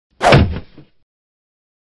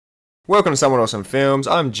Welcome to Someone Awesome Films.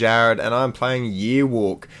 I'm Jared and I'm playing Year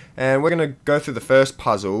Walk, and we're going to go through the first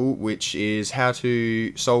puzzle, which is how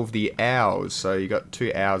to solve the owls. So you got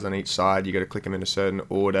two owls on each side, you got to click them in a certain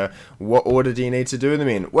order. What order do you need to do them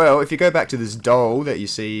in? Well, if you go back to this doll that you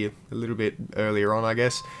see a little bit earlier on, I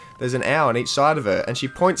guess, there's an owl on each side of her and she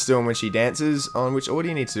points to them when she dances on which order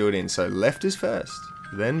you need to do it in. So left is first,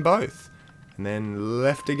 then both. And then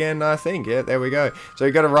left again, I think. Yeah, there we go. So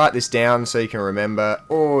you've got to write this down so you can remember,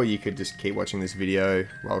 or you could just keep watching this video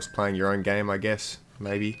whilst playing your own game, I guess.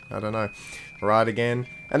 Maybe. I don't know. Right again.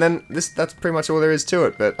 And then that's pretty much all there is to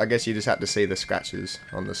it, but I guess you just have to see the scratches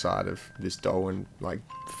on the side of this doll and like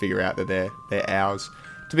figure out that they're owls.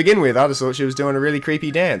 To begin with, I just thought she was doing a really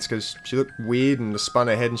creepy dance because she looked weird and spun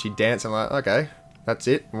her head and she danced. I'm like, okay. That's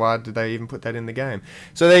it. Why did they even put that in the game?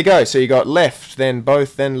 So there you go. So you got left, then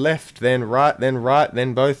both, then left, then right,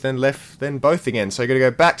 then both, then left, then both again. So you got to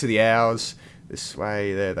go back to the owls this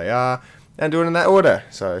way. There they are, and do it in that order.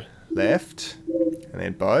 So left, and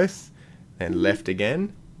then both, then left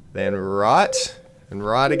again, then right, and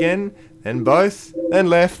right again, then both, then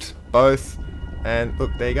left, both, and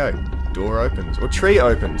look, there you go. Door opens, or tree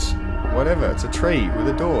opens, whatever. It's a tree with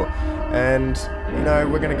a door. And, you know,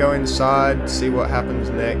 we're going to go inside, see what happens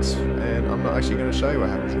next, and I'm not actually going to show you what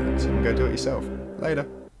happens next. You can go do it yourself. Later.